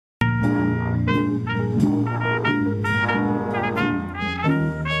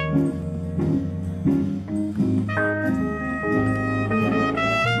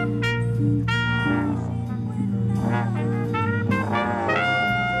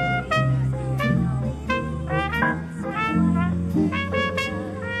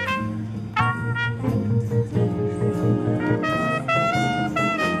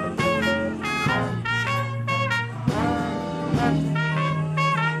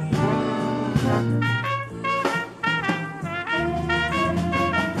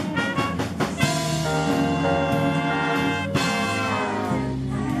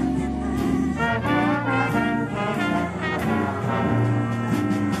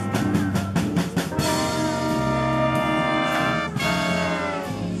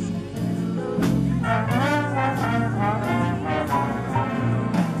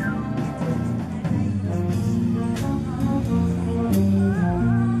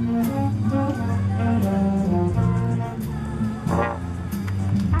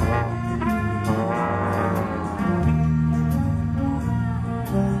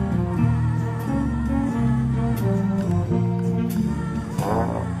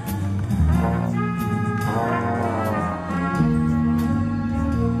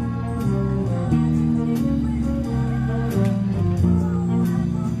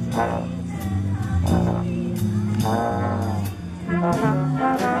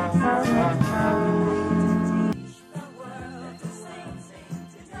So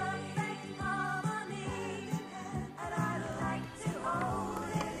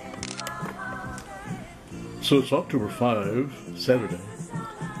it's October 5, Saturday,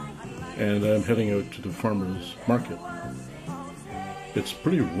 and I'm heading out to the farmer's market. It's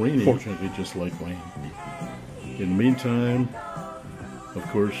pretty rainy, fortunately just like rain. In the meantime, of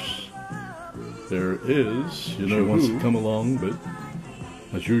course, there is, you know, she wants to come along, but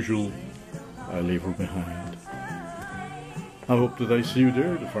as usual, I leave her behind. I hope that I see you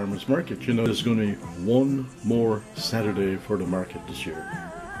there at the farmer's market. You know, there's going to be one more Saturday for the market this year.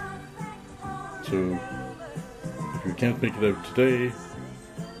 So, if you can't make it out today,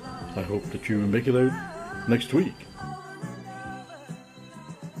 I hope that you make it out next week.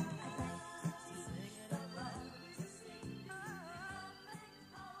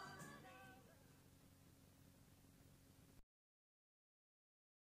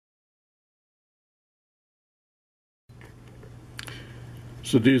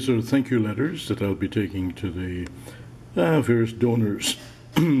 So these are thank you letters that I'll be taking to the various donors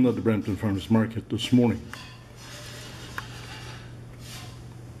at the Brampton Farmers Market this morning.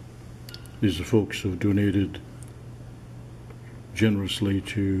 These are folks who have donated generously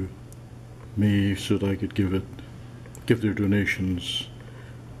to me so that I could give their donations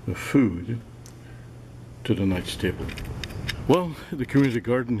of food to the night's table. Well, the community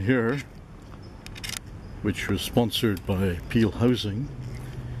garden here, which was sponsored by Peel Housing,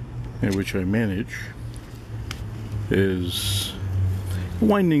 and which I manage, is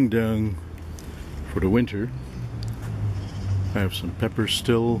winding down for the winter. I have some peppers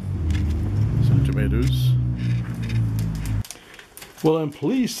still, some tomatoes. Well, I'm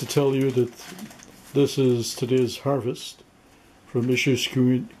pleased to tell you that this is today's harvest from Ishmael's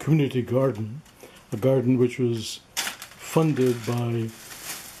Community Garden, a garden which was funded by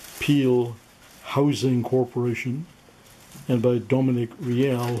Peel Housing Corporation and by Dominic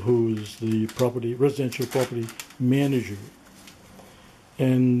Riel, who is the residential property manager.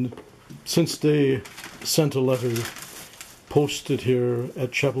 And since they sent a letter posted here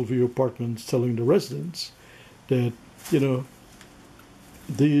at Chapel View Apartments telling the residents that, you know,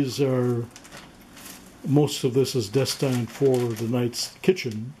 most of this is destined for the night's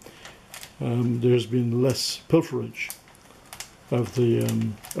kitchen, there's been less pilferage of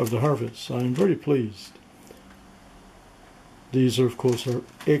the harvest. I'm very pleased. These are, of course, our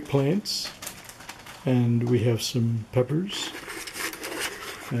eggplants, and we have some peppers.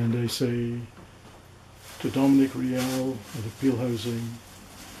 And I say to Dominic Riel of Peel Housing,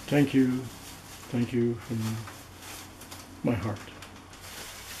 thank you from my heart.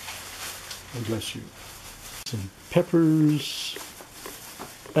 God bless you. Some peppers,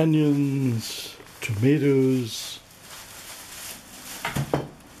 onions, tomatoes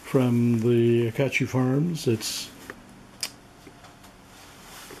from the Akachi Farms. It's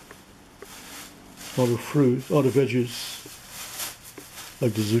all the fruit, all the veggies,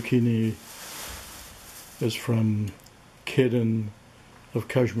 like the zucchini, is from Caden of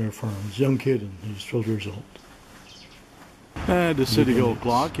Kashmir Farms. Young Caden, he's 12 years old. The city hall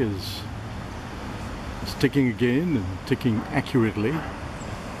clock is ticking again and ticking accurately.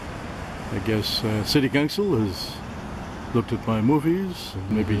 I guess City Council has looked at my movies,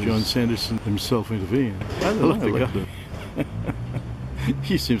 and maybe John Sanderson himself intervened. I like that.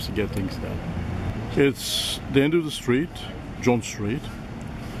 He seems to get things done. It's the end of the street, John Street,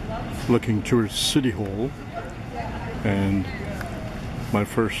 looking towards City Hall, and my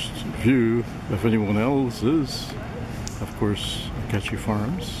first view of anyone else is, of course, Akachi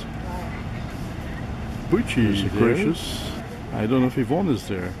Farms. Bucci is gracious. I don't know if Yvonne is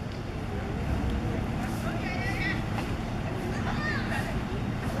there.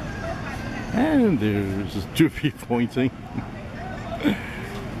 And there's Doopy pointing.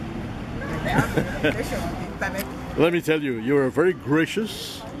 Let me tell you, you're a very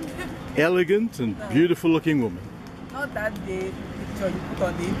gracious, elegant, and beautiful looking woman. Not that day picture you put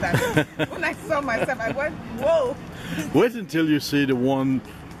on the internet. When I saw myself, I went, whoa! Wait until you see the one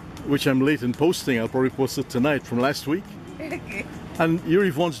which I'm late in posting. I'll probably post it tonight from last week. Okay. And you're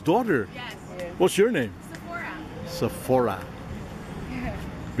Yvonne's daughter. Yes. What's your name? Sephora. Sephora.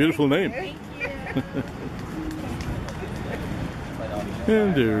 Beautiful name. Thank you.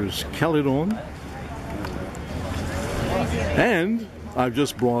 And there's Caledon. And I've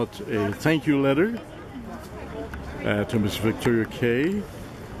just brought a thank you letter to Miss Victoria Kay.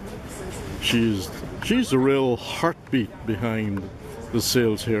 She's the real heartbeat behind the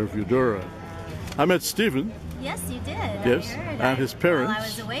sales here of Eudora. I met Stephen Yes, you did. Yes, I heard. and his parents. Well, I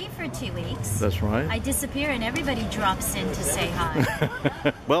was away for 2 weeks. That's right. I disappear and everybody drops in to say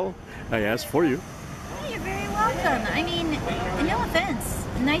hi. Well, I asked for you. Oh, you're very welcome. I mean, no offense.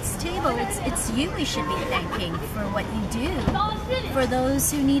 Nice table. It's you we should be thanking for what you do for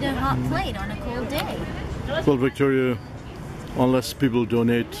those who need a hot plate on a cold day. Well, Victoria, unless people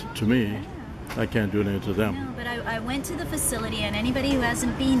donate to me, I can't donate to them. No, but I went to the facility, and anybody who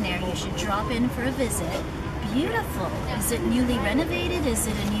hasn't been there, you should drop in for a visit. Beautiful. Is it newly renovated? Is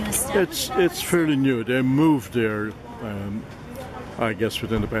it a new establishment? It's fairly new. They moved there, I guess,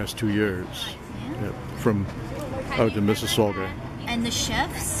 within the past 2 years. Yeah. From out in Mississauga. And the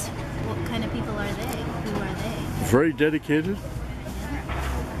chefs, what kind of people are they? Who are they? Very dedicated.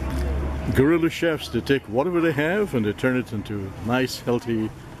 Guerrilla chefs. They take whatever they have and they turn it into nice, healthy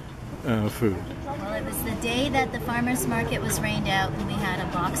food. Well, it was the day that the farmers market was rained out and we had a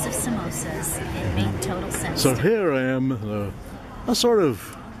box of samosas. It made total sense. So here I am, a sort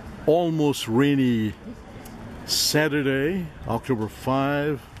of almost rainy Saturday, October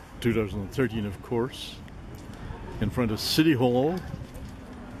 5, 2013, of course, in front of City Hall.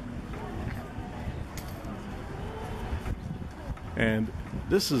 And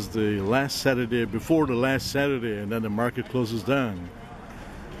this is the last Saturday before the last Saturday, and then the market closes down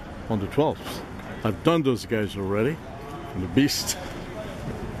on the 12th. I've done those guys already, and the beast.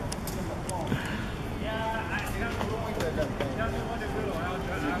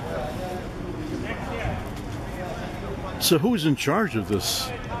 So who's in charge of this?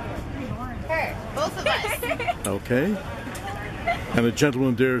 Her, both of us. Okay. And the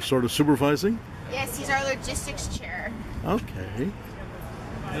gentleman there sort of supervising? Yes, he's our logistics chair. Okay.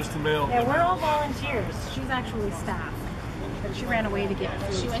 Just the mail. Yeah, we're all volunteers. She's actually staff. But she ran away to get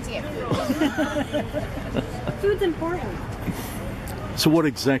food. She went to get food. Food's important. So what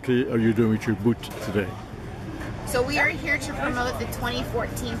exactly are you doing with your booth today? So we are here to promote the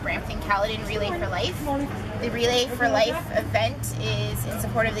 2014 Brampton Caledon Relay for Life. The Relay for Life event is in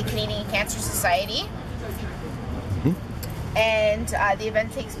support of the Canadian Cancer Society. And the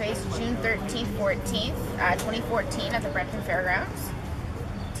event takes place June 13th, 14th, 2014 at the Brampton Fairgrounds.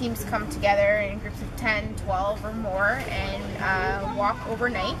 Teams come together in groups of 10, 12 or more and walk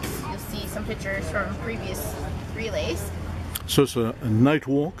overnight. You'll see some pictures from previous relays. So it's a night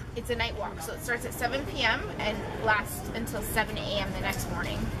walk? It's a night walk, so it starts at 7 p.m. and lasts until 7 a.m. the next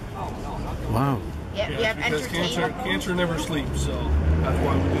morning. Wow. Yeah, we have Because entertainment. cancer never sleeps, so that's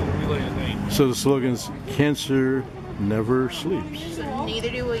why we do the relay at night. So the slogan's cancer never sleeps. So neither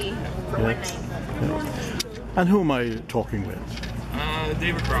do we for one night. Yeah. And who am I talking with?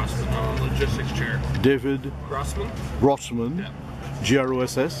 David Grossman, logistics chair. David Grossman? Grossman, Yeah.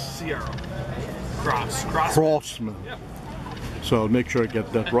 G-R-O-S-S? CRO. Grossman. Grossman. Yep. So I'll make sure I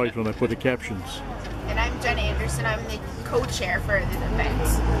get that right when I put the captions. And I'm Jen Anderson. I'm the co-chair for the event.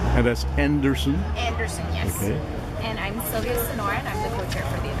 And that's Anderson. Anderson, yes. Okay. And I'm Sylvia Sonora, and I'm the co-chair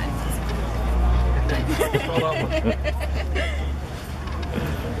for the event.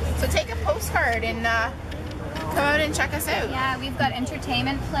 So take a postcard and come out and check us out. Yeah, we've got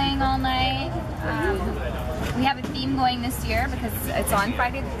entertainment playing all night. We have a theme going this year because it's on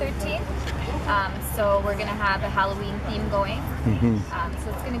Friday the 13th. So we're going to have a Halloween theme going. So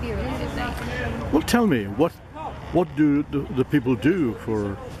it's going to be a really good night. Well, tell me, what do the people do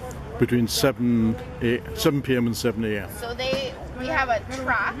for between 7 p.m. and 7 a.m.? So we have a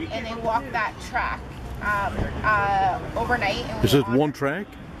track and they walk that track overnight. And Is it one track?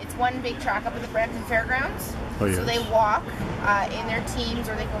 It's one big track up at the Brampton Fairgrounds. Oh, yes. So they walk in their teams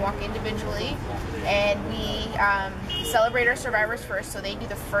or they can walk individually. And we celebrate our survivors first, so they do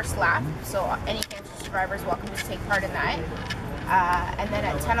the first lap. So any cancer survivors welcome to take part in that. And then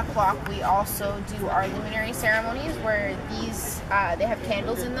at 10 o'clock we also do our luminary ceremonies where these, they have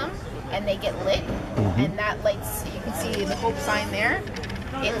candles in them and they get lit. And that lights, you can see the hope sign there.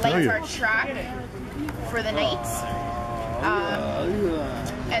 It lights our track for the night.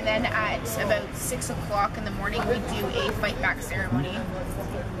 And then at about 6 o'clock in the morning, we do a fight back ceremony.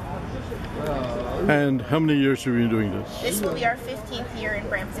 And how many years have you been doing this? This will be our 15th year in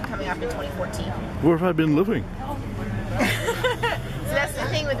Brampton coming up in 2014. Where have I been living? So that's the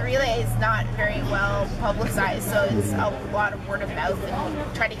thing with relay, it's not very well publicized, so it's a lot of word of mouth and we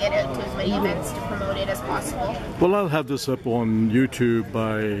try to get out to as many events to promote it as possible. Well, I'll have this up on YouTube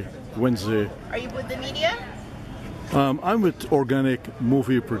by Wednesday. Are you with the media? I'm with Organic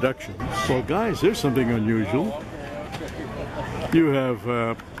Movie Productions. Well, guys, here's something unusual. You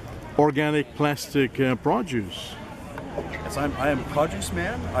have organic plastic produce. Yes, I am Produce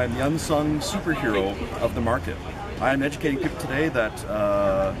Man. I'm the unsung superhero of the market. I am educating people today that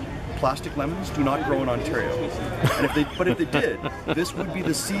plastic lemons do not grow in Ontario. And if they did, this would be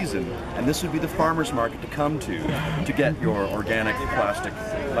the season, and this would be the farmers market to come to get your organic plastic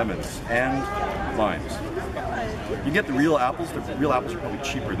lemons and limes. You get the real apples. The real apples are probably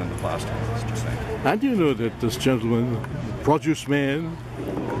cheaper than the plastic ones. Just saying. And you know that this gentleman, produce man,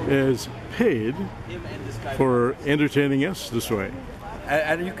 is paid for entertaining us this way.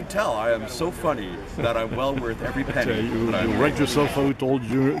 And you can tell I am so funny that I'm well worth every penny. You rank yourself out all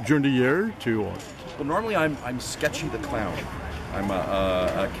during the year to what? Well, normally I'm Sketchy the Clown. I'm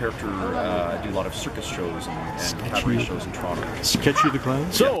a character. I do a lot of circus shows and cabaret shows in Toronto. Sketchy the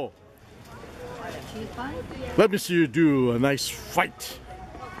Clown. So, let me see you do a nice fight.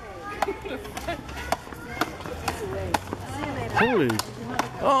 Holy!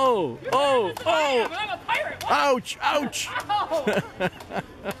 Oh! Oh! Oh! I'm a pirate. Ouch! Ouch! I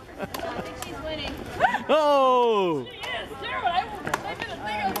think she's winning. Oh! She is. Sarah, I'm gonna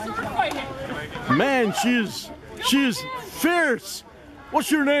think I'm sword fighting. Man, she's fierce.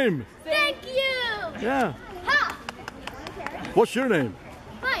 What's your name? Thank you! Yeah. Ha! What's your name?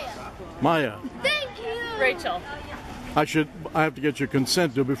 Maya! Maya. Thank you! Rachel. I have to get your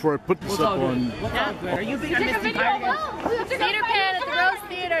consent though before I put this up on. Are you being Took a video of Peter Pan at the Rose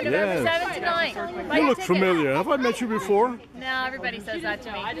Theater, November 7th to 9th. Buy You your look ticket. familiar. Have I met you before? No, everybody says that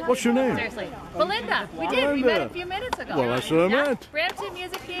to me. What's your name? Seriously. Belinda. We did. We Belinda. met a few minutes ago. Well, that's what I meant. Brampton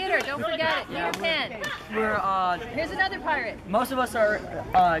Music Theater. Don't forget it. Peter Pan. We're Here's another pirate. most of us are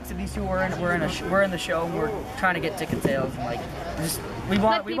except these two. We're in the show. And we're trying to get ticket sales and we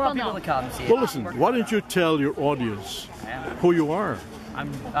want people know. to come see it. Well, listen. Why don't you tell your audience who you are?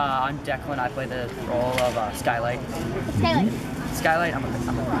 I'm Declan. I play the role of Skylight. Skylight. I'm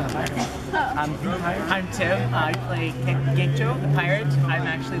Tim. I play Gincho, the pirate. I'm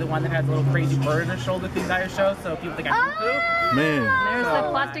actually the one that has a little crazy bird on her shoulder through the entire show, so people think I'm cuckoo. Man, There's the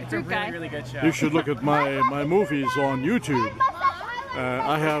plastic It's a fruit guy. really good show. you should look at my movies on YouTube.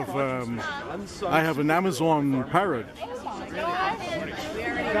 I have an Amazon parrot.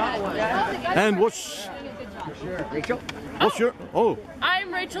 And what's your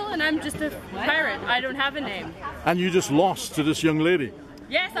I'm Rachel and I'm just a pirate. I don't have a name. and you just lost to this young lady.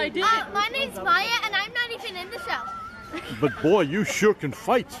 Yes, I did. My name's Maya and I'm not even in the show. But boy, you sure can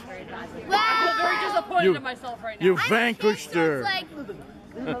fight. I'm very disappointed in myself right now. You vanquished her.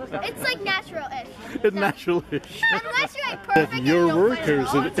 It's like natural-ish. It's natural-ish. Unless you're like perfect. and Your don't work fight or at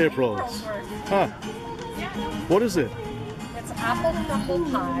is all. it April's? Huh. What is it? It's apple crumble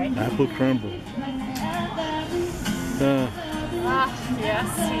pie. Apple crumble. Yes,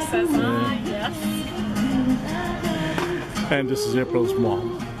 he says yes. And this is April's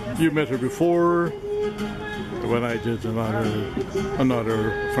mom. You met her before when I did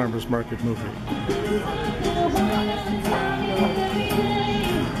another farmers market movie.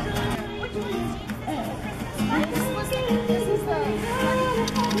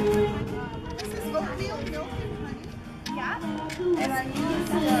 And I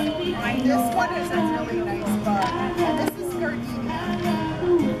use this one is a really nice bar. And this is gardenia.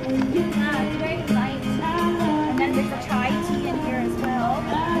 Very light. And then there's a chai tea in here as well.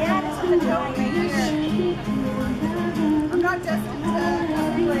 Yeah, this is a chai right here. I'm not destined to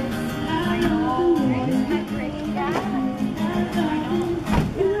place. I know. Isn't that great?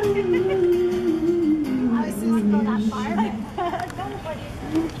 This is that bar.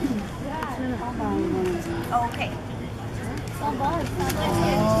 Okay. Oh,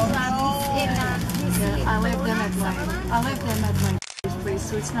 I left them at my place,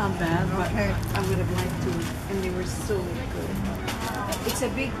 so it's not bad, but I would have liked to, and they were so good. It's a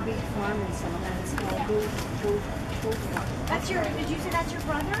big farm in some of that. It's called Goat Farm. That's your, did you say that's your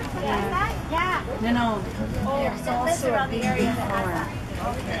brother? Yeah. Yeah. No. There's also a big farm.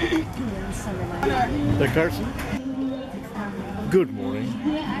 Hey, Carson? Good morning.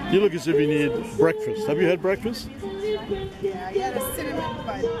 You look as if you need breakfast. Have you had breakfast? Yeah, I had a cinnamon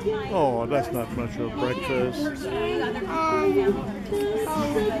bun. Oh, that's not much of breakfast.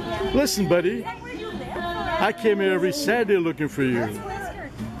 Listen, buddy. I came here every Saturday looking for you.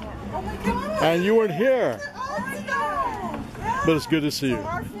 And you weren't here. But it's good to see you.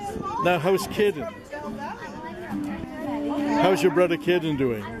 Now, how's Kaden? How's your brother Kaden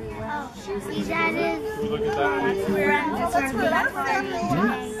doing? he's at his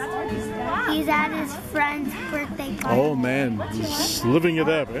He's at his friend's birthday party. Oh man, he's living it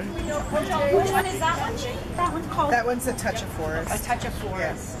up, eh? Which one is that one? That one's called That one's a touch of forest. a touch of forest.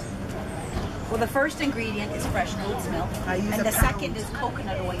 Yes. Well, the first ingredient is fresh goat's milk, I use and a the pound. second is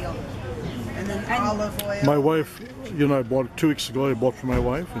coconut oil. And then olive oil. My wife, you know, I bought it 2 weeks ago. I bought for my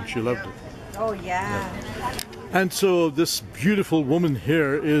wife, and she loved it. Oh yeah. And so this beautiful woman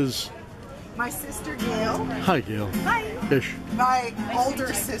here is... My sister Gail. Hi, Gail. Hi. Ish. My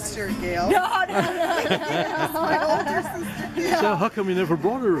older sister Gail. No. Yes, my older sister Gail. So how come you never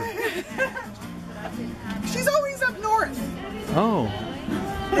brought her? She's always up north. Oh.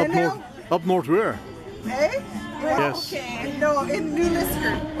 Up north where? Eh? Well, Yes. Okay. No, in New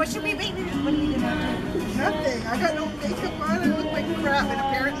Liskeard. What should we make? What are we gonna do? Nothing. I got no makeup on. I look like crap, and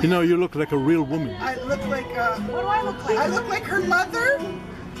apparently You know, you look like a real woman. I look like. What do I look like? I look like her mother.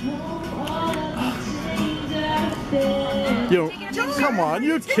 You know, come on,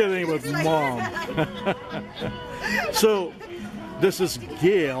 you're kidding with Mom. So, this is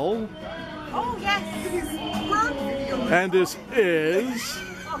Gail, Oh yes. Work video. and this is...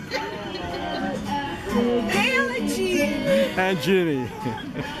 Gail and Jean. and Ginny.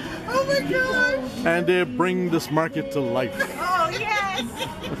 Oh my gosh. And they bring this market to life. Oh yes.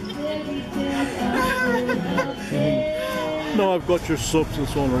 No, I've got your soaps and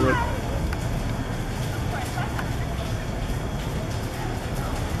so on already.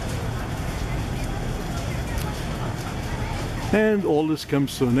 And all this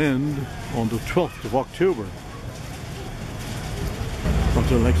comes to an end on the 12th of October.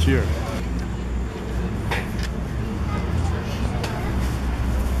 Until next year.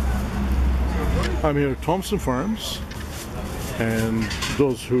 I'm here at Thompson Farms, and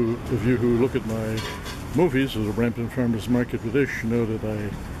those of you who look at my movies of the Brampton Farmers Market with Ish know that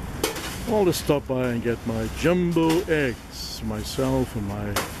I always stop by and get my jumbo eggs, myself and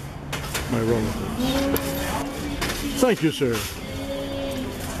my relatives. Thank you, sir.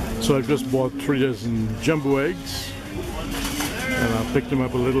 So I've just bought 3 dozen jumbo eggs, and I'll pick them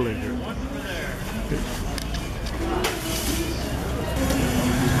up a little later.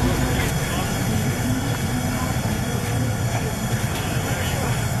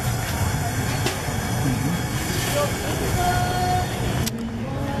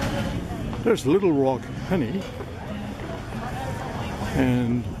 There's Little Rock honey,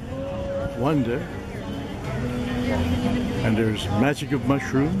 and Wanda, and there's Magic of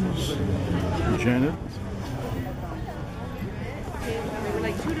Mushrooms, Janet,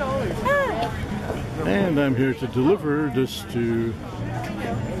 and I'm here to deliver this to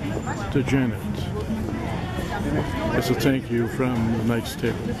Janet as a thank you from the Knight's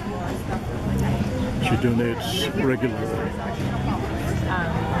Table. She donates regularly.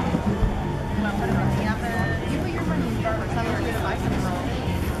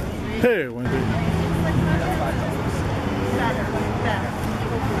 Hey, Wendy.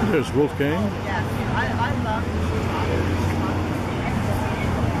 There's Wolfgang. Yes, I love.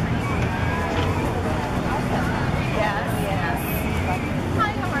 Yes.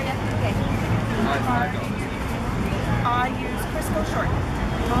 Hi, how are you? Okay. I use Crisco shortening.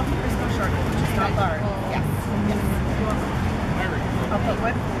 Coffee Crisco shortening, which is not large. Yes. Yes. I'll put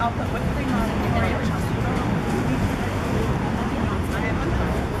whipped cream on it.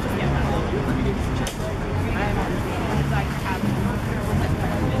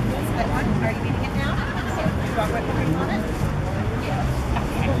 Are you eating it now? You got whipped cream on it?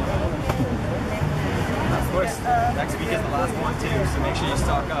 Of course, next week is the last one too, so make sure you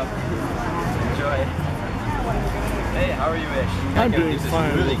stock up. Enjoy. Hey, how are you, Ish? I'm doing There's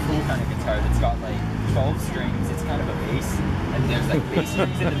fine. this really cool kind of guitar that's got like 12 strings. It's kind of a bass, and there's like bass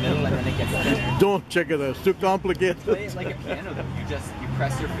strings in the middle, and then it gets thinner. Don't check it out, it's too complicated. Play it like a piano, though. You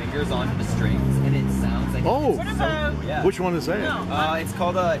press your fingers onto the strings, and it sounds like. Oh, it's so cool. Yeah. Which one is that? It's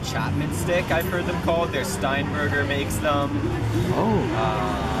called a Chapman stick. I've heard them called. There's Steinberger makes them. Oh.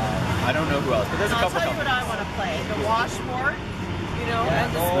 I don't know who else, but there's a couple I'll tell you what companies. I want to play. The washboard, you know, Yeah.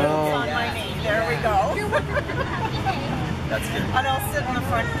 and the spoons on my knee. There we go. That's good. And I'll sit on the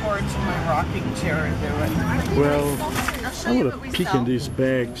front porch in my rocking chair and do it. Well, I'll show I'm you going what to we peek sell. in these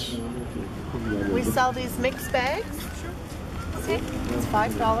bags. We sell these mixed bags. See? It's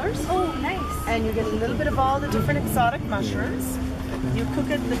 $5. Oh, nice. And you get a little bit of all the different exotic mushrooms. You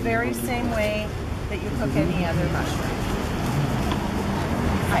cook it the very same way that you cook any other mushroom.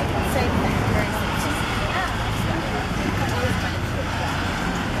 Right, same thing. Very simple.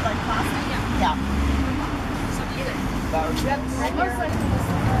 Like pasta? Yeah.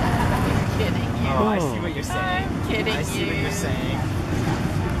 Kidding you. Oh, I see what you're saying. I'm kidding I see what you. you're saying.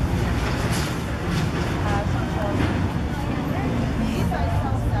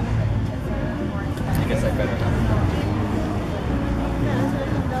 I guess I better have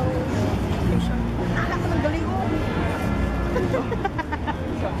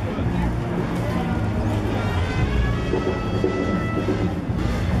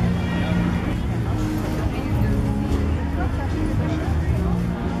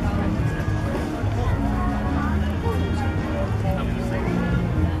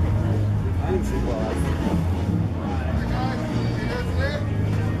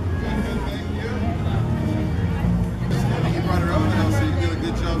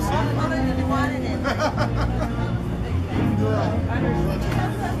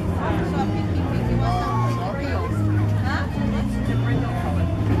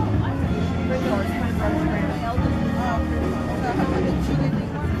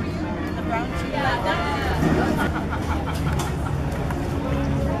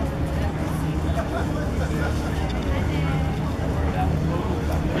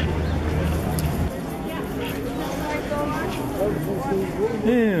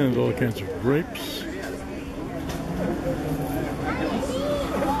And all kinds of grapes.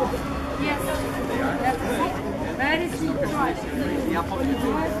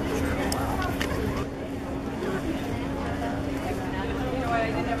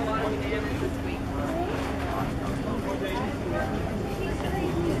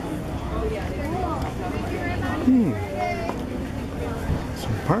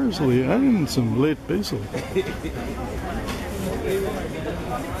 Some parsley and some late basil.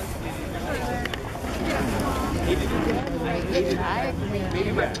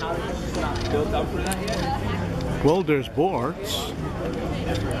 Well, there's Boart's.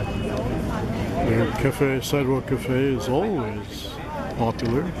 Their cafe, sidewalk cafe, is always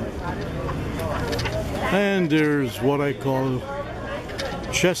popular. And there's what I call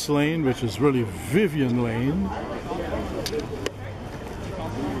Chess Lane, which is really Vivian Lane.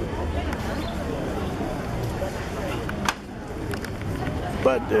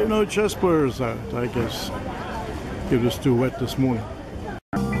 But there are no chess players out. I guess it was too wet this morning.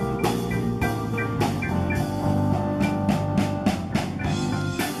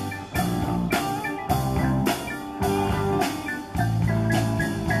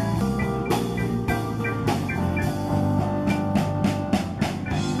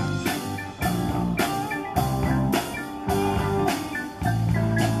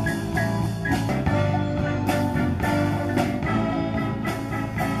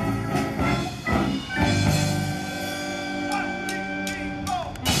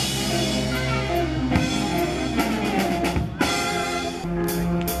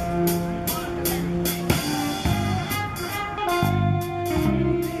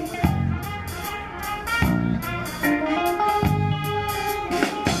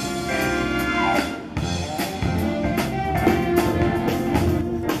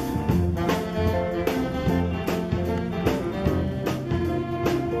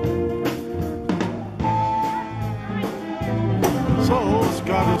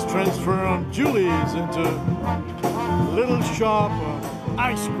 Transfer on Julie's into Little Shop of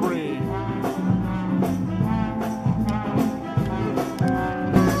Ice Cream.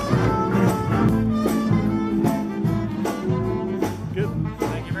 Good.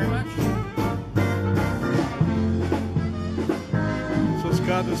 Thank you very much. So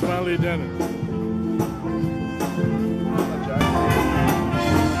Scott has finally done it.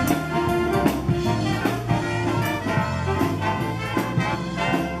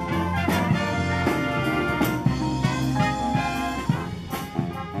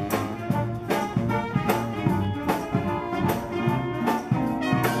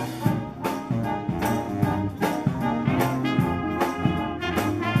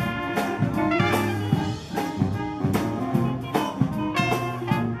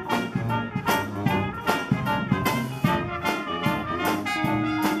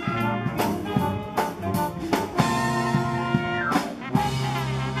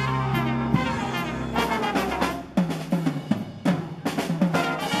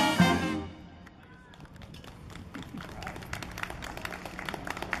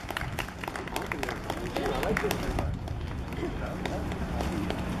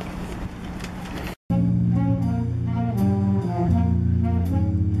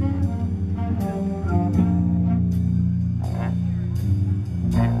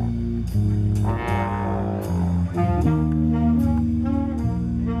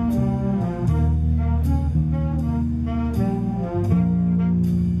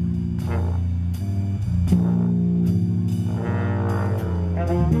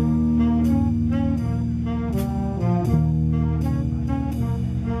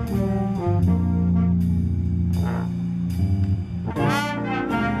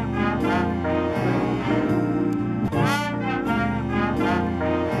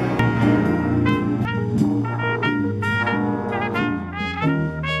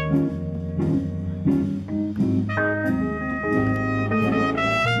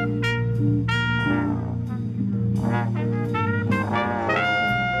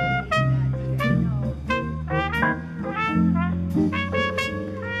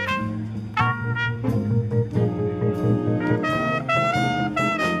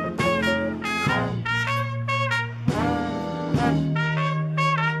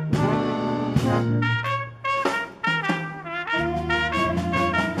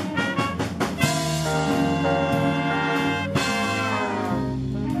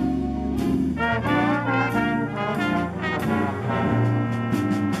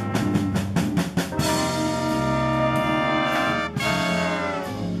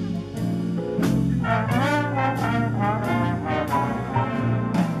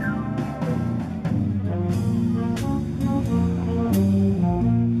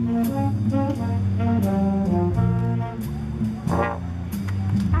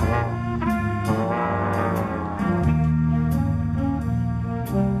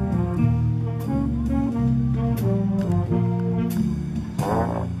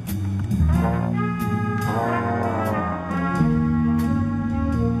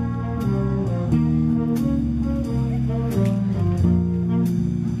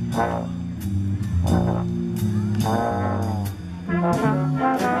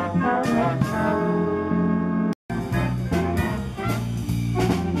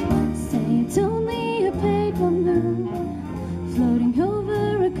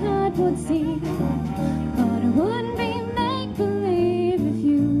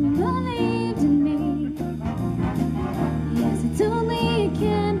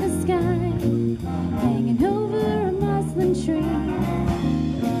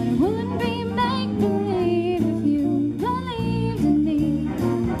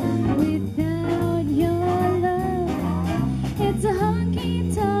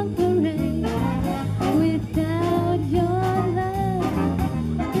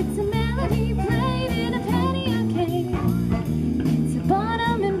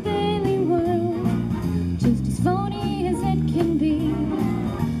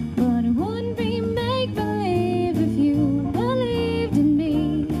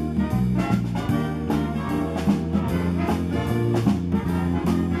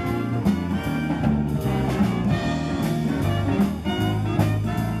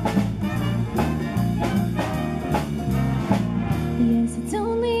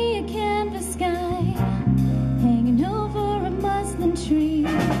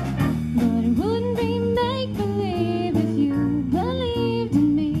 But it wouldn't be make-believe if you believed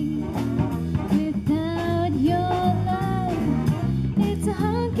in me. Without your love, it's a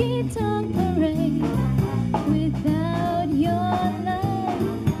honky-tonk parade. Without your love,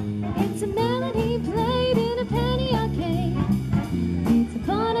 it's a melody played in a penny arcade. It's a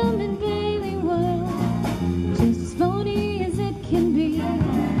Barnum and Bailey world, just as phony as it can be.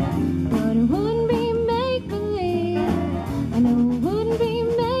 But it wouldn't be make-believe. I know it wouldn't be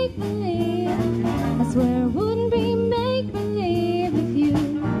make-believe. I swear it wouldn't be make-believe if you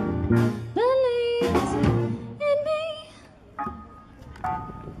believed in me.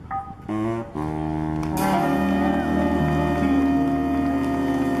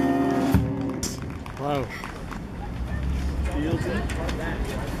 Wow.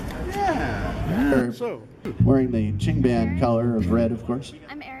 Yeah. So, wearing the Ching Band color of red, of course.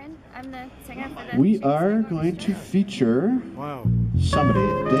 I'm Erin. I'm the singer for the... We are going to feature somebody.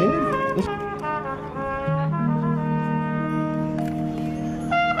 Dave?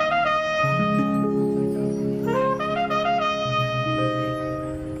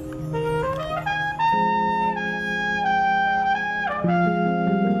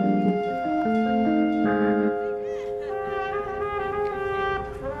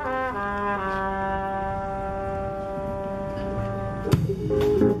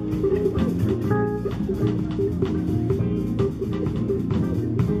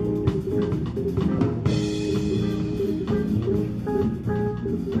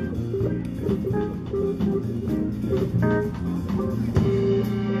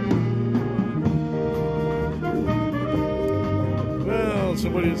 well,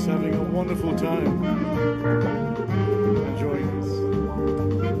 somebody is having a wonderful time enjoying this.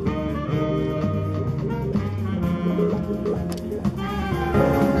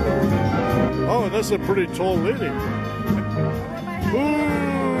 Oh, that's a pretty tall lady.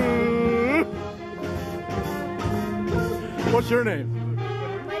 Ooh. What's your name?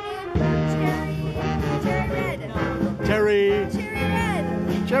 Terry.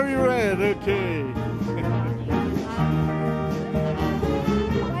 Cherry Red, okay.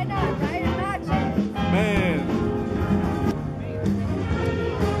 Why not, right? Imagine. Man.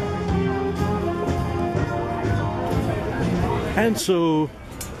 And so,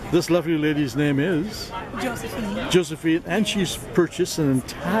 this lovely lady's name is? Josephine. Josephine, and she's purchased an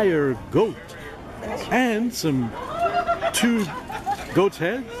entire goat and some 2 goat's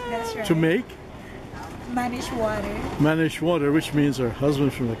heads That's right. to make Manish water. Manish water, which means her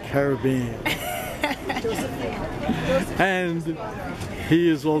husband from the Caribbean. And he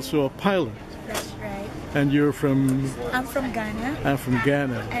is also a pilot. That's right. And you're from? I'm from Ghana. I'm from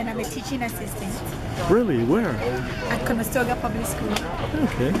Ghana. And I'm a teaching assistant Really? Where? at Conestoga Public School.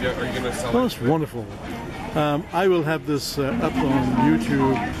 Okay. Well, that's wonderful. I will have this up on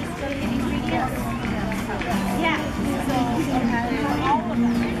YouTube.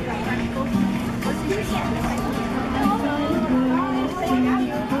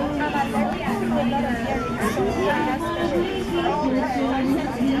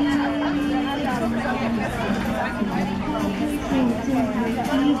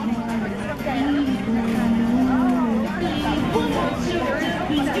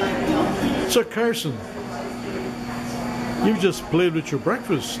 So Carson, you've just played with your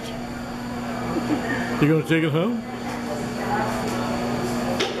breakfast. You gonna take it home?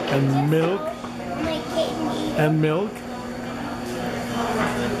 And milk? And milk?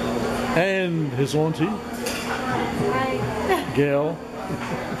 And his auntie, Gail.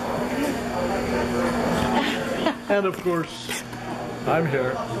 And of course, I'm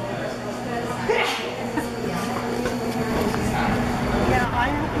here.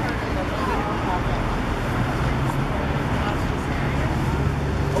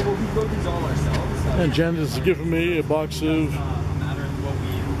 And Jen has given me a box of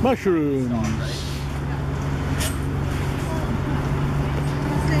mushrooms.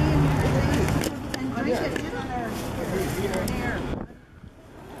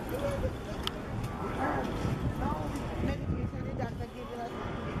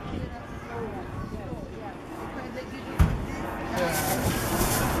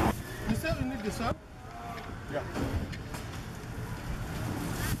 You said you need this up? Yeah.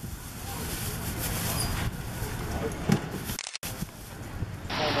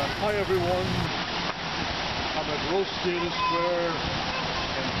 Hi everyone, I'm at Rose Theatre Square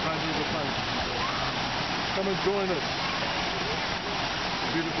in Franklin. Come and join us.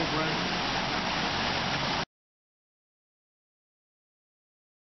 Beautiful Brampton.